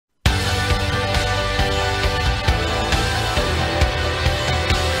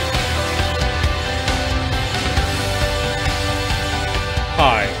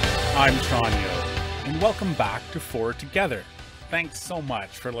Welcome back to For Together. Thanks so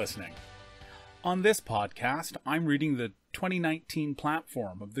much for listening. On this podcast, I'm reading the 2019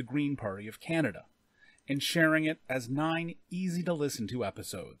 platform of the Green Party of Canada and sharing it as 9 easy-to-listen-to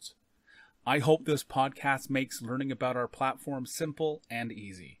episodes. I hope this podcast makes learning about our platform simple and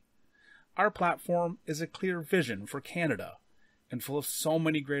easy. Our platform is a clear vision for Canada and full of so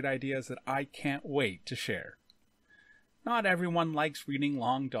many great ideas that I can't wait to share. Not everyone likes reading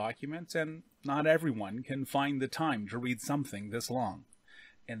long documents, and not everyone can find the time to read something this long.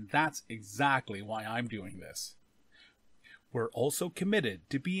 And that's exactly why I'm doing this. We're also committed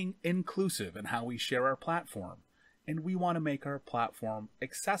to being inclusive in how we share our platform, and we want to make our platform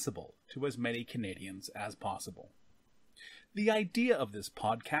accessible to as many Canadians as possible. The idea of this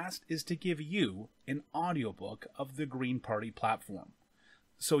podcast is to give you an audiobook of the Green Party platform,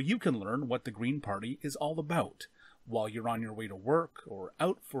 so you can learn what the Green Party is all about while you're on your way to work or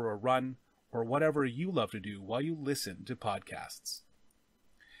out for a run or whatever you love to do while you listen to podcasts.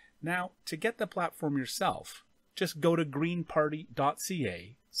 Now, to get the platform yourself, just go to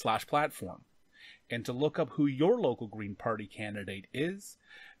greenparty.ca/platform. And to look up who your local Green Party candidate is,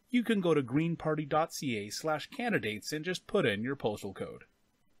 you can go to greenparty.ca/candidates and just put in your postal code.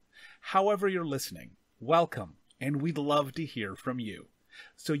 However you're listening, welcome, and we'd love to hear from you.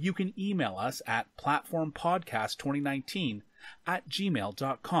 So you can email us at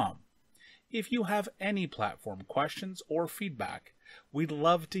platformpodcast2019@gmail.com. If you have any platform questions or feedback, we'd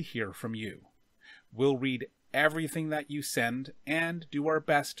love to hear from you. We'll read everything that you send and do our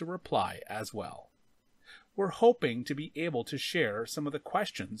best to reply as well. We're hoping to be able to share some of the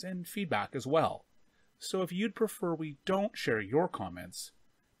questions and feedback as well. So if you'd prefer we don't share your comments,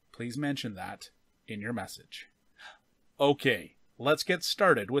 please mention that in your message. Okay, let's get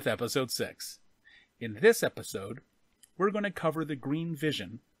started with episode 6. In this episode, we're going to cover the green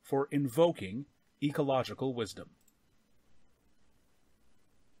vision for invoking ecological wisdom.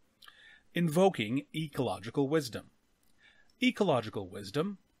 Invoking ecological wisdom. Ecological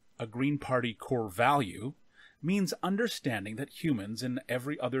wisdom, a Green Party core value, means understanding that humans and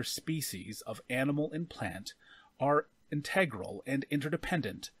every other species of animal and plant are integral and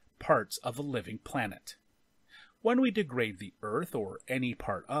interdependent parts of a living planet. When we degrade the earth or any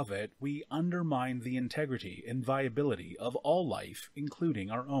part of it, we undermine the integrity and viability of all life,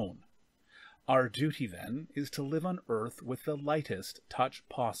 including our own. Our duty, then, is to live on Earth with the lightest touch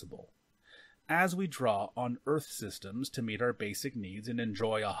possible. As we draw on Earth systems to meet our basic needs and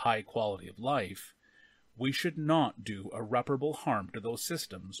enjoy a high quality of life, we should not do irreparable harm to those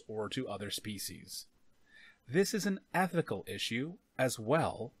systems or to other species. This is an ethical issue as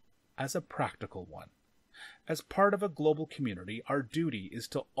well as a practical one. As part of a global community, our duty is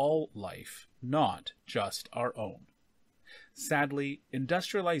to all life, not just our own. Sadly,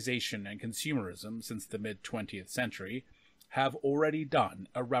 industrialization and consumerism since the mid-20th century have already done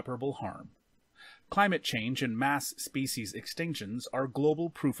irreparable harm. Climate change and mass species extinctions are global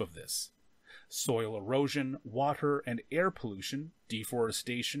proof of this. Soil erosion, water and air pollution,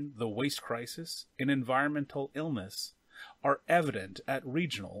 deforestation, the waste crisis, and environmental illness are evident at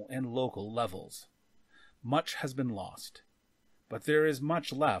regional and local levels. Much has been lost, but there is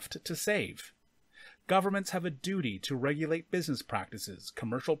much left to save. Governments have a duty to regulate business practices,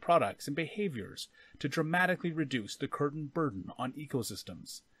 commercial products, and behaviors to dramatically reduce the current burden on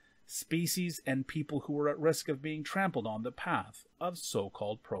ecosystems, species, and people who are at risk of being trampled on the path of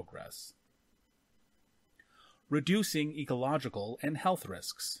so-called progress. Reducing ecological and health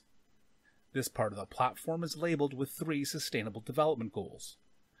risks. This part of the platform is labeled with 3 Sustainable Development Goals: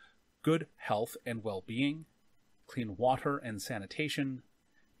 good health and well-being, clean water and sanitation,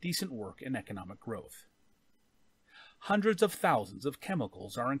 decent work and economic growth. Hundreds of thousands of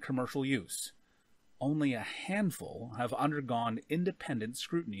chemicals are in commercial use. Only a handful have undergone independent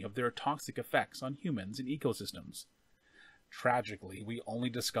scrutiny of their toxic effects on humans and ecosystems. Tragically, we only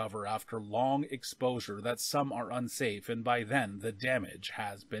discover after long exposure that some are unsafe, and by then the damage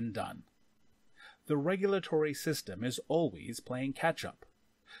has been done. The regulatory system is always playing catch-up.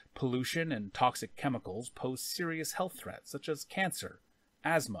 Pollution and toxic chemicals pose serious health threats such as cancer,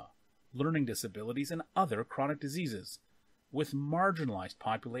 asthma, learning disabilities, and other chronic diseases, with marginalized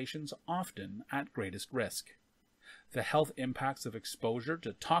populations often at greatest risk. The health impacts of exposure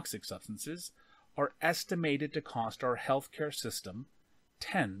to toxic substances are estimated to cost our healthcare system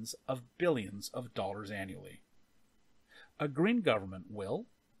tens of billions of dollars annually. A Green government will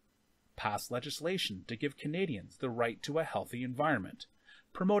pass legislation to give Canadians the right to a healthy environment,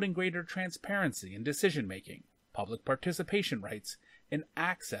 promoting greater transparency in decision-making, public participation rights, and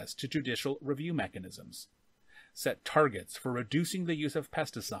access to judicial review mechanisms. Set targets for reducing the use of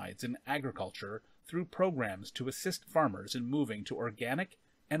pesticides in agriculture through programs to assist farmers in moving to organic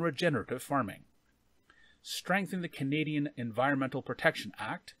and regenerative farming. Strengthen the Canadian Environmental Protection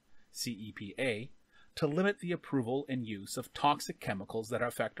Act, CEPA, to limit the approval and use of toxic chemicals that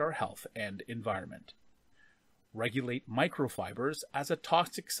affect our health and environment. Regulate microfibers as a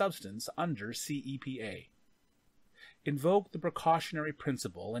toxic substance under CEPA. Invoke the precautionary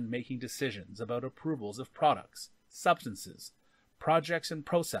principle in making decisions about approvals of products, substances, projects, and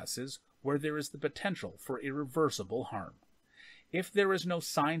processes where there is the potential for irreversible harm. If there is no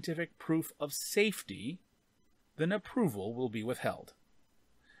scientific proof of safety, then approval will be withheld.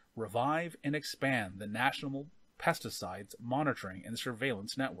 Revive and expand the National Pesticides Monitoring and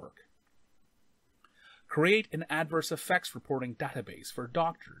Surveillance Network. Create an adverse effects reporting database for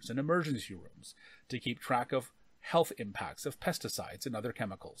doctors and emergency rooms to keep track of health impacts of pesticides and other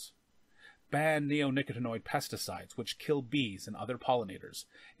chemicals. Ban neonicotinoid pesticides which kill bees and other pollinators,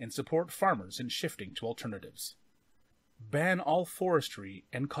 and support farmers in shifting to alternatives. Ban all forestry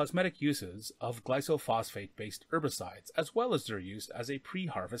and cosmetic uses of glyphosate-based herbicides, as well as their use as a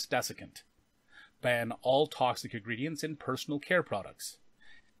pre-harvest desiccant. Ban all toxic ingredients in personal care products.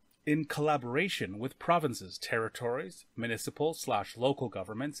 In collaboration with provinces, territories, municipal/local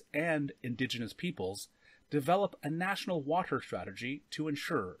governments, and Indigenous peoples, develop a national water strategy to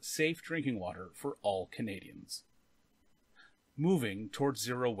ensure safe drinking water for all Canadians. Moving towards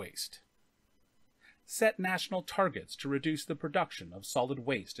zero waste. Set national targets to reduce the production of solid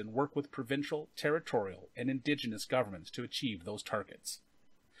waste and work with provincial, territorial, and Indigenous governments to achieve those targets.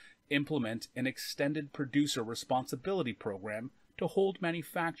 Implement an extended producer responsibility program to hold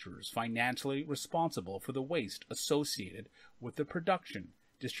manufacturers financially responsible for the waste associated with the production,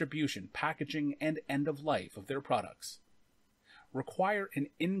 distribution, packaging, and end of life of their products. Require an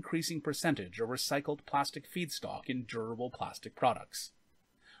increasing percentage of recycled plastic feedstock in durable plastic products.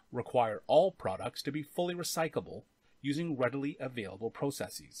 Require all products to be fully recyclable using readily available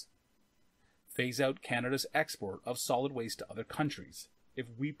processes. Phase out Canada's export of solid waste to other countries. If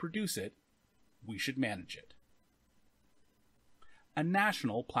we produce it, we should manage it. A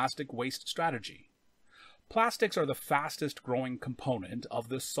national plastic waste strategy. Plastics are the fastest growing component of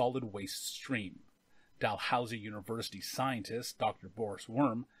the solid waste stream. Dalhousie University scientist Dr. Boris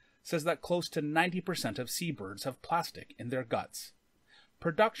Worm says that close to 90% of seabirds have plastic in their guts.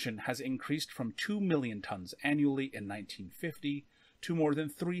 Production has increased from 2 million tons annually in 1950 to more than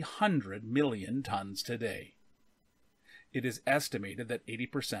 300 million tons today. It is estimated that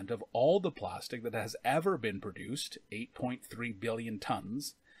 80% of all the plastic that has ever been produced, 8.3 billion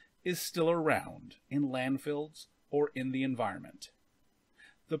tons, is still around in landfills or in the environment.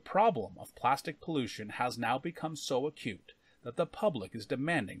 The problem of plastic pollution has now become so acute that the public is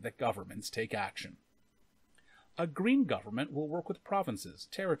demanding that governments take action. A green government will work with provinces,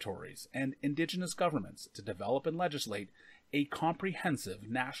 territories, and Indigenous governments to develop and legislate a comprehensive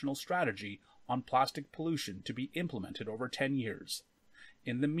national strategy on plastic pollution to be implemented over 10 years.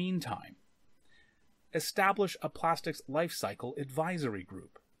 In the meantime, establish a plastics life cycle advisory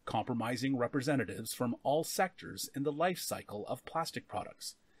group, comprising representatives from all sectors in the life cycle of plastic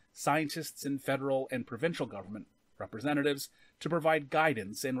products, scientists and federal and provincial government representatives to provide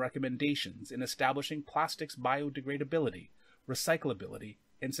guidance and recommendations in establishing plastics biodegradability, recyclability,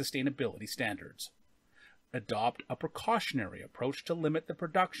 and sustainability standards. Adopt a precautionary approach to limit the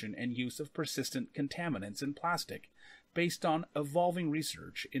production and use of persistent contaminants in plastic based on evolving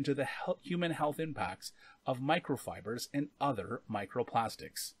research into the human health impacts of microfibers and other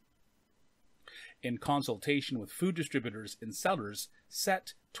microplastics. In consultation with food distributors and sellers,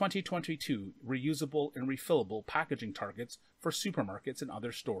 set 2022 reusable and refillable packaging targets for supermarkets and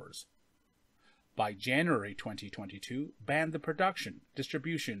other stores. By January 2022, ban the production,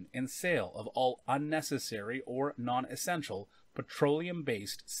 distribution, and sale of all unnecessary or non-essential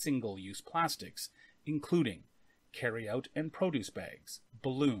petroleum-based single-use plastics, including carry-out and produce bags,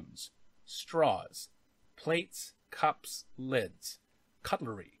 balloons, straws, plates, cups, lids,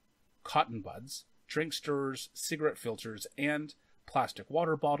 cutlery, cotton buds, drink stirrers, cigarette filters, and plastic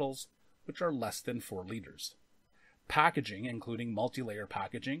water bottles, which are less than 4 liters. Packaging, including multi-layer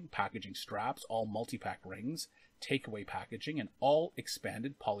packaging, packaging straps, all multi-pack rings, takeaway packaging, and all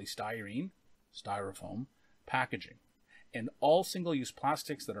expanded polystyrene, styrofoam, packaging, and all single-use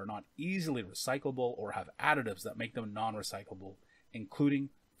plastics that are not easily recyclable or have additives that make them non-recyclable, including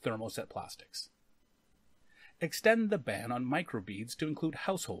thermoset plastics. Extend the ban on microbeads to include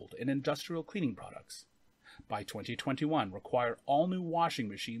household and industrial cleaning products. By 2021, require all new washing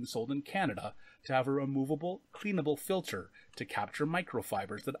machines sold in Canada to have a removable, cleanable filter to capture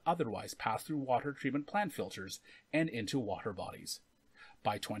microfibers that otherwise pass through water treatment plant filters and into water bodies.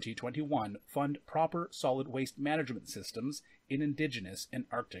 By 2021, fund proper solid waste management systems in Indigenous and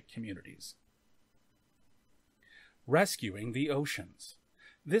Arctic communities. Rescuing the oceans.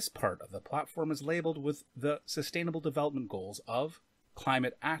 This part of the platform is labeled with the Sustainable Development Goals of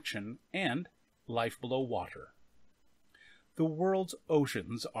climate action and life below water. The world's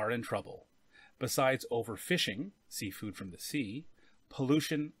oceans are in trouble. Besides overfishing, seafood from the sea,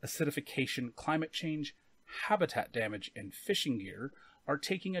 pollution, acidification, climate change, habitat damage, and fishing gear are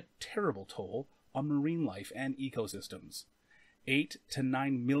taking a terrible toll on marine life and ecosystems. 8 to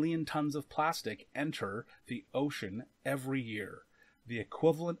 9 million tons of plastic enter the ocean every year, the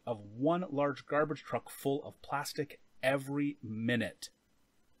equivalent of one large garbage truck full of plastic every minute.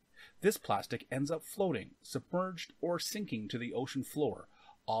 This plastic ends up floating, submerged, or sinking to the ocean floor,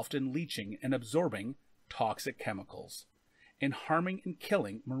 often leaching and absorbing toxic chemicals, and harming and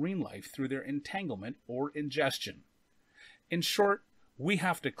killing marine life through their entanglement or ingestion. In short, we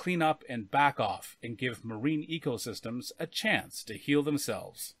have to clean up and back off and give marine ecosystems a chance to heal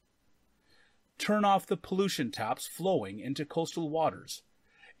themselves. Turn off the pollution taps flowing into coastal waters,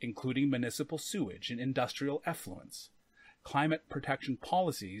 including municipal sewage and industrial effluents. Climate protection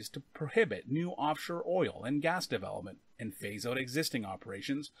policies to prohibit new offshore oil and gas development and phase out existing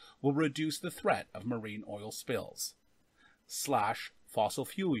operations will reduce the threat of marine oil spills. Slash fossil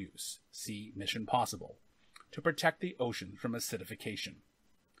fuel use, see Mission Possible, to protect the ocean from acidification.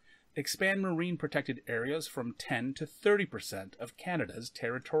 Expand marine protected areas from 10 to 30% of Canada's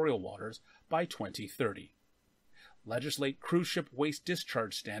territorial waters by 2030. Legislate cruise ship waste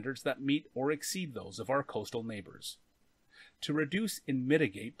discharge standards that meet or exceed those of our coastal neighbors. To reduce and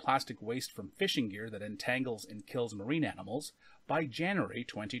mitigate plastic waste from fishing gear that entangles and kills marine animals, by January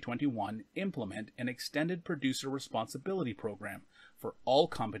 2021, implement an extended producer responsibility program for all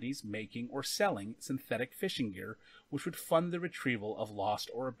companies making or selling synthetic fishing gear, which would fund the retrieval of lost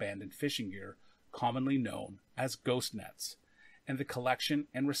or abandoned fishing gear, commonly known as ghost nets, and the collection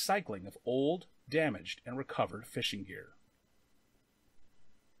and recycling of old, damaged, and recovered fishing gear.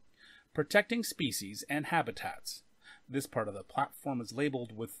 Protecting species and habitats. This part of the platform is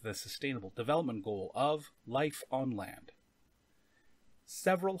labeled with the Sustainable Development Goal of life on land.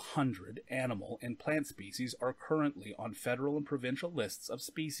 Several hundred animal and plant species are currently on federal and provincial lists of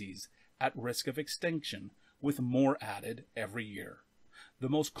species at risk of extinction, with more added every year. The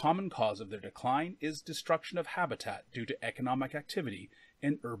most common cause of their decline is destruction of habitat due to economic activity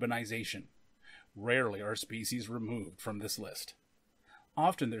and urbanization. Rarely are species removed from this list.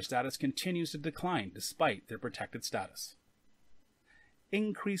 Often their status continues to decline despite their protected status.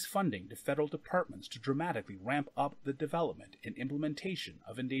 Increase funding to federal departments to dramatically ramp up the development and implementation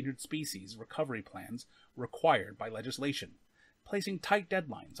of endangered species recovery plans required by legislation, placing tight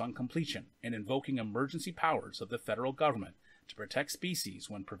deadlines on completion and invoking emergency powers of the federal government to protect species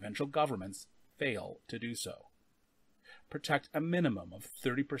when provincial governments fail to do so. Protect a minimum of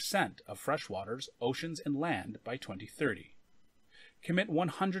 30% of freshwaters, oceans, and land by 2030. Commit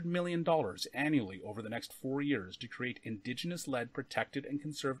 $100 million annually over the next 4 years to create Indigenous-led protected and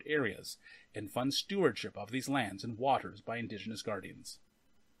conserved areas and fund stewardship of these lands and waters by Indigenous guardians.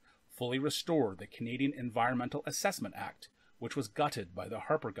 Fully restore the Canadian Environmental Assessment Act, which was gutted by the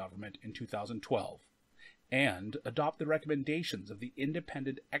Harper government in 2012, and adopt the recommendations of the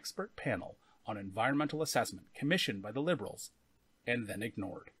Independent Expert Panel on Environmental Assessment commissioned by the Liberals and then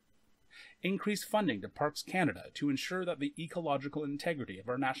ignored. Increase funding to Parks Canada to ensure that the ecological integrity of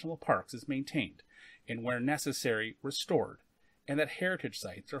our national parks is maintained, and where necessary, restored, and that heritage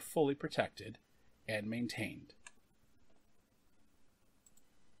sites are fully protected and maintained.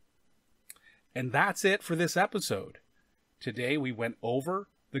 And that's it for this episode. Today we went over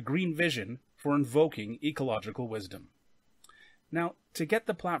the green vision for invoking ecological wisdom. Now, to get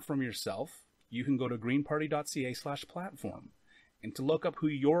the platform yourself, you can go to greenparty.ca/platform. And to look up who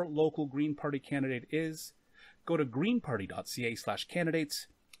your local Green Party candidate is, go to greenparty.ca/candidates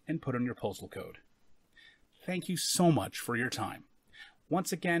and put in your postal code. Thank you so much for your time.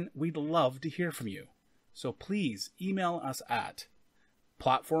 Once again, we'd love to hear from you. So please email us at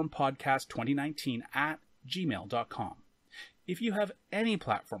platformpodcast2019@gmail.com. If you have any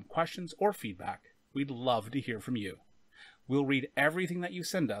platform questions or feedback, we'd love to hear from you. We'll read everything that you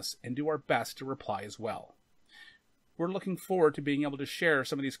send us and do our best to reply as well. We're looking forward to being able to share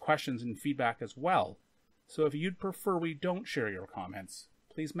some of these questions and feedback as well, so if you'd prefer we don't share your comments,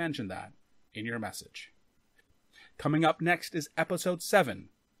 please mention that in your message. Coming up next is episode 7,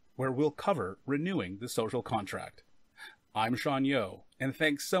 where we'll cover renewing the social contract. I'm Sean Yo, and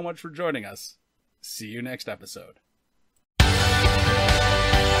thanks so much for joining us. See you next episode.